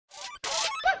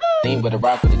Lean with a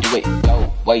rock with a do it.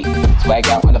 Go, wait. Swag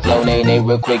out on the flow, nay,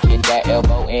 real quick. Hit that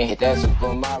elbow and hit that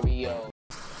Super Mario.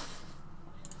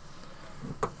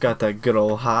 Got that good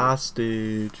old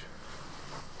hostage.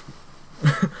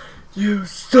 You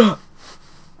suck.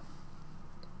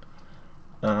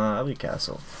 I'll be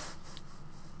castle.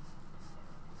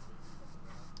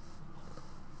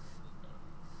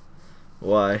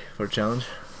 Why? For a challenge?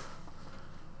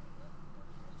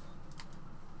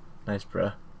 Nice,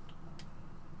 bruh.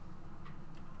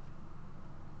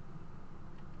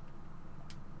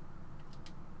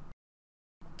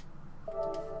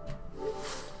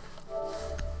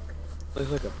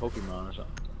 Looks like a Pokemon or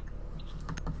something.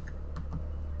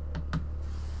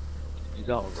 He's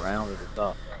all rounded and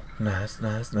stuff. Nice,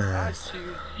 nice, nice. I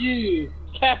choose you,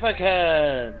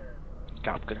 Caprican.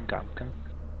 Capcan.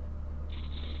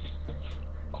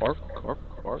 Corp.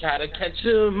 Gotta catch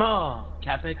 'em all,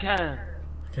 Caprican.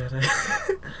 Gotta.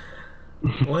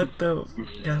 What the?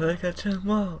 Gotta catch 'em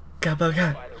all.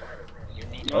 Caprican.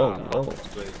 Oh, whoa.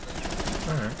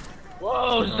 Alright.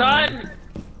 Whoa, son!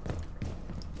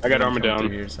 I got armor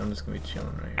down. Here, so I'm just gonna be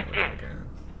chilling right here again.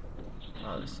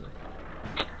 Obviously.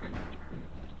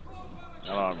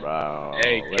 Come on, bro.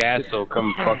 Hey, Castle,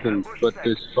 come fucking put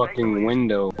this fucking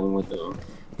window with the.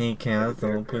 Hey,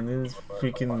 Castle, put this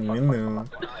freaking window.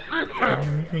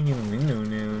 Freaking window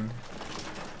down.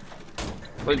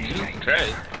 What did you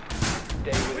try? I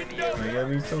gotta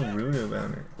be so rude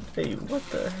about it. Hey, what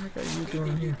the heck are you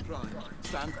doing here?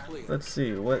 Let's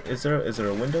see. What is there? Is there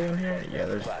a window in here? Yeah,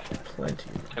 there's plenty.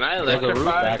 Can I There's a roof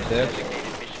electrify back there.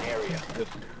 the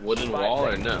wooden wall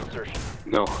or no?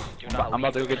 No. I'm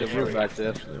about to go get the roof back there.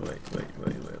 Actually, wait.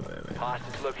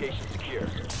 Hostage location secure.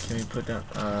 Can we put down?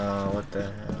 What the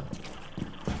hell?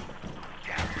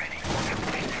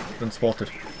 Been spotted.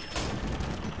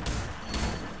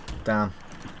 Damn,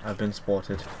 I've been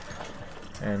spotted.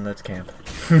 And let's camp.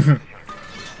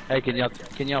 Hey, can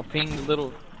y'all ping the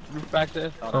little roof back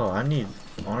there? Oh, I need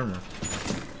armor.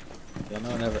 Yeah, no,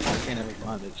 I can't ever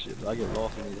find that shit. I get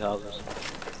lost in these houses.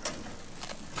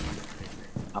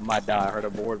 I might die. I heard a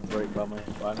board break by me.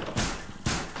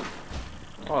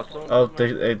 Oh,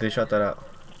 they shot that out.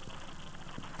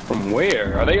 From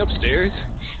where? Are they upstairs?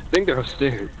 I think they're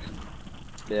upstairs.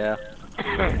 Yeah.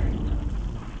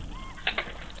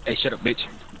 Hey, shut up, bitch.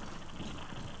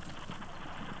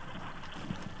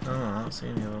 Oh, I don't see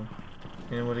any of them.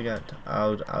 Anybody got?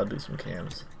 I'll do some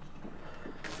cams.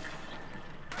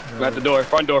 Go at the door.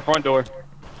 Front door.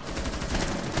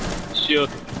 Shield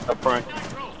up front.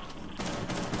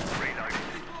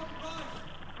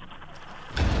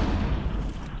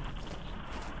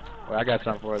 Well, I got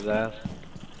something for his ass.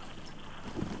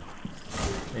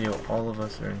 Hey, yo, all of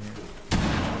us are in here.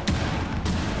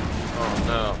 Oh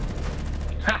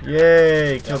no.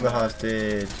 Yay! Killed the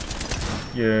hostage.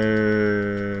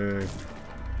 Yay!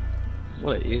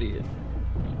 What an idiot.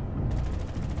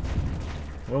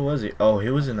 Where was he? Oh, he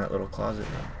was in that little closet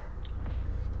now.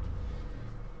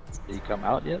 Did he come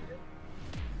out yet?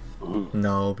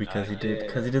 No, because he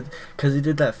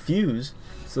did that fuse,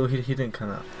 so he didn't come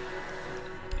out.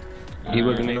 He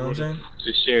wasn't You know able what I'm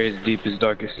to share his deepest,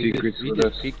 darkest secrets He with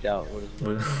just us. peeked out. What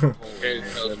is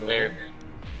saying?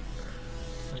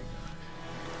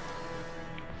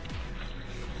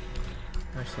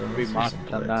 Actually, Be let's my do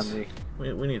some blitz. me.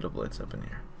 We need a blitz up in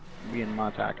here. Me and my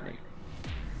technique.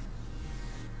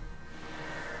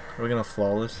 We're gonna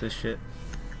flawless this shit.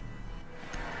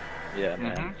 Yeah,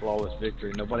 man. Flawless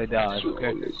victory. Nobody dies,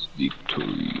 okay? Flawless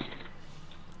victory.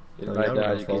 If Oh, anybody yeah, we're gonna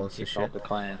dies, you flawless get this kicked off shit. the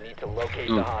clan. Need to locate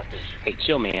the hostage. Hey,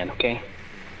 chill, man. Okay.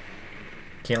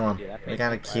 Kill him. Yeah, We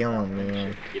gotta kill him,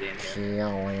 man. Get in there.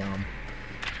 Kill him.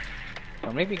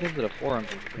 Or maybe because of the forums.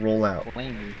 Roll out.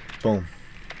 Blame me. Boom.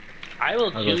 I will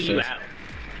I'll kill go you upstairs.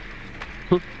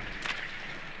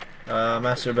 out.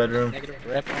 Master bedroom. Negative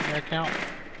rep on their account?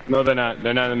 No, they're not.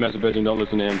 They're not in the master bedroom. Don't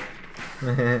listen to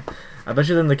him. I bet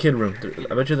you they're in the kid room.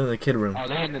 I bet you they're in the kid room. Oh,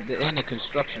 they're in the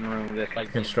construction room. That's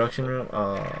like Construction room?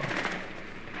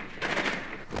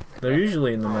 They're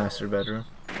usually in the master bedroom.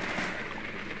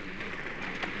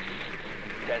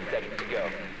 10 seconds to go.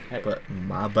 But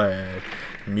my bad.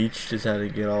 Meech just had to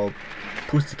get all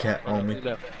pussycat on me.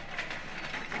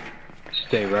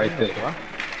 Stay right there.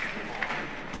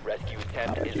 Rescue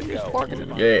attempt is a go.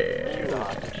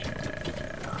 Yeah.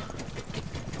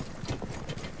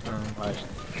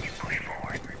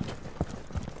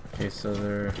 Okay, so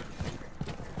they're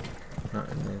not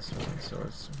in this one, so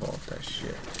let's vault that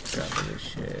shit. Grab this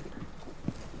shit.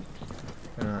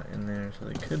 They're not in there, so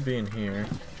they could be in here.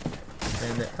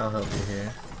 And I'll help you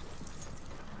here.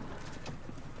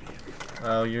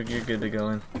 Oh, you're good to go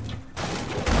in.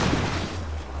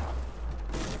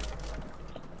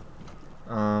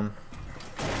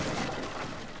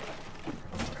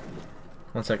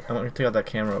 One sec. I'm gonna take out that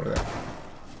camera over there.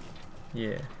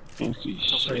 Yeah. Fancy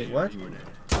shit. Wait, what?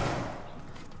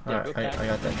 Alright, I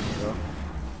got that bro.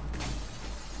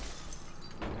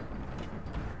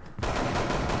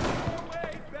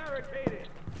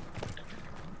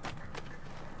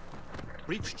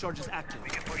 Breach charges active. We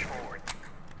can push forward.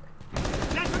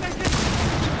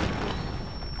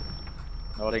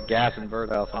 Oh, they gassing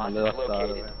birdhouse on the left side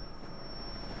of it.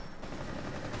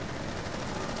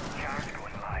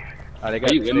 They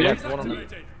got Are you in there? one on the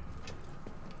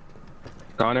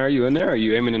Connor, are you in there? Or are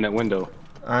you aiming in that window?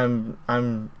 I'm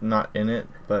not in it,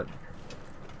 but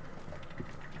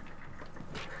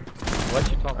what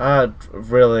you talking about?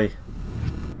 really.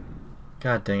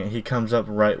 God dang it, he comes up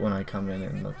right when I come in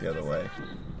and look the other way.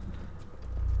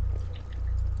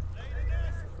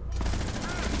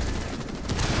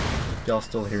 Y'all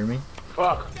still hear me?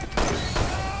 Fuck.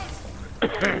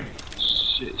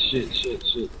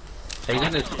 Shit. He's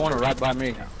in this corner right by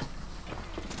me.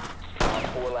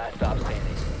 4 last stop standing.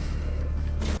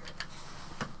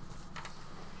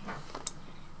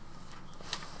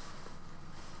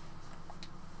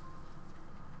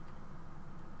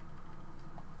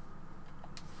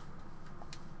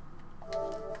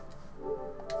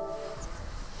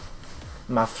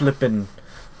 My flippin'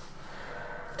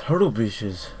 Turtle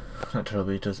Beaches, not Turtle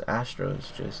Beaches,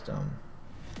 Astros just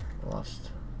lost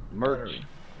Merch.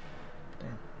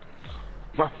 Damn.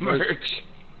 My merch.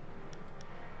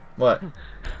 What?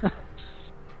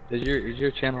 Is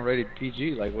your channel rated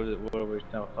PG? Like what are we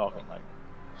now talking like?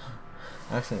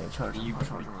 I accidentally charged. Do you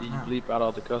bleep out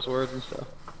all the cuss words and stuff?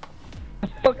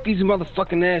 Fuck these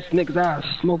motherfucking ass niggas. I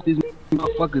smoke these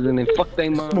motherfuckers and then fuck they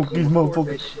mom. Smoke these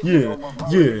motherfuckers.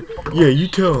 Yeah, you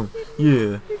tell them.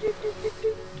 Yeah.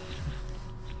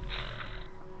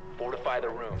 Fortify the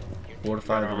room.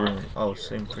 Fortify the room. Oh,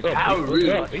 same freaking. How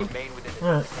rude. Remain within the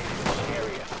Alright.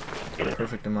 area.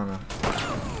 Perfect amount of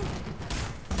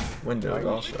windows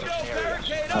also.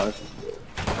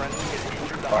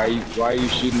 Why are you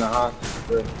shooting the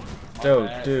hostage?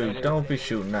 Dude, don't be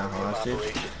shooting that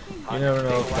hostage. You never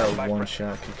know if that one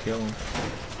shot could kill him.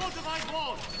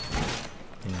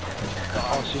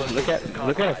 Oh shit! Look at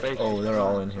her face. Oh, they're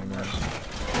all in here now.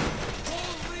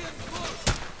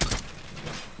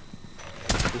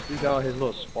 This dude got all his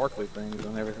little sparkly things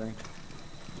and everything.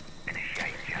 10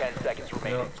 seconds You know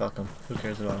remaining. what? Fuck him. Who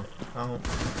cares about him?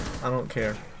 I don't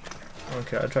care. I don't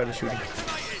care. I tried to shoot him.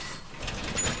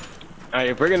 Alright,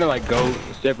 if we're gonna like go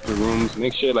separate rooms,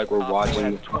 make sure like we're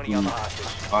watching the 20 on fucking the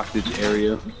hostage. hostage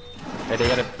area. Hey, they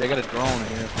got a drone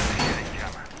here.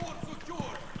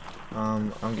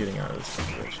 I'm getting out of this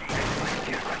situation.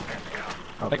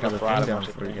 I'll think put I a fried thing a down bunch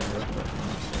of for you guys.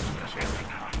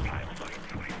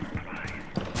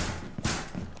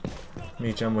 But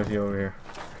Meech, I'm with you over here.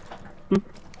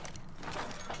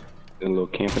 A little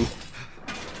camping.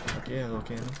 Fuck yeah, little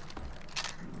cannon.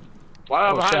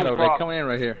 Wow, Oh, Shadow, they coming in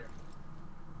right here.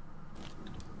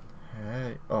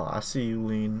 Hey, oh, I see you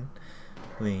lean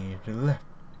to the left,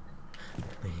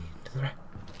 lean to the right.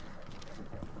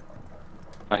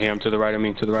 I hear him to the right of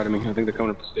me, to the right of me. I think they're coming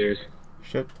up the stairs.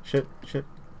 Shit.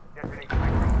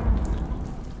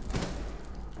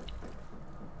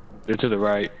 They're to the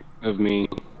right of me.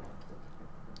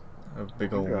 A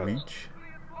big old reach.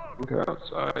 They're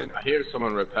outside. I hear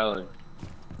someone repelling.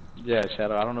 Yeah,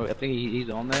 Shadow. I don't know. I think he's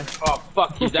on there. Oh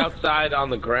fuck, he's outside on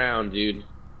the ground, dude.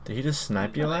 Did he just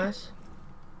snipe your ass?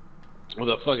 With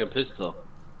a fucking pistol.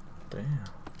 Damn.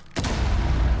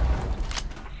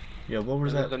 Yeah, what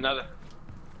was There's that? another.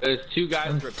 There's 2 guys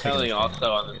I'm repelling taking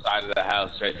also on the side of the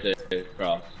house right there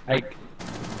across. Hey,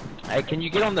 can you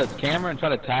get on the camera and try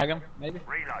to tag him, maybe?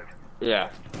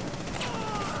 Yeah.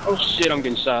 Oh shit, I'm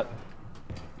getting shot.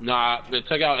 Nah, they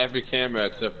took out every camera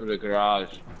except for the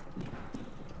garage.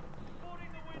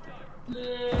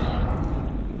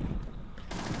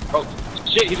 Oh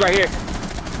shit, he's right here.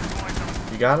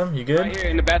 You got him? You good? Right here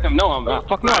in the bathroom. No,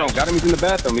 fuck no, I don't got him. He's in the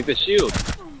bathroom. He's a shield.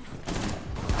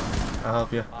 I'll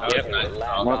help you. Yep, nice.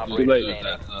 Not too late.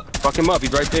 Fuck him up.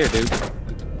 He's right there, dude.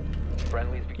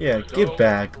 Friendlies Yeah, get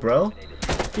back, bro.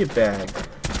 Get back.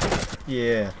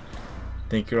 Yeah.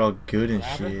 Think you're all good and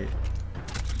shit.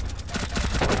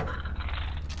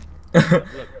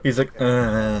 He's like, This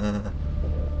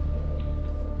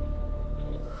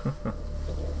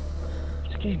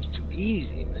game's too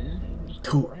easy, man.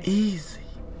 Too easy.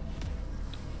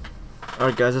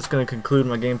 Alright guys, that's gonna conclude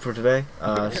my game for today.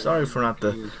 Sorry for not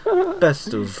the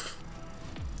best of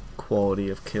quality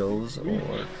of kills,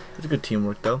 or it's good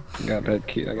teamwork though. Got that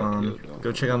kid. I got killed.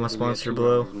 Go check out my sponsor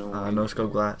below, No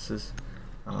Scope Glasses.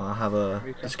 I'll have a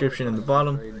description in the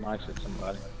bottom. Very nice at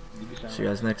somebody. See you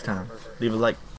guys next time. Leave a like.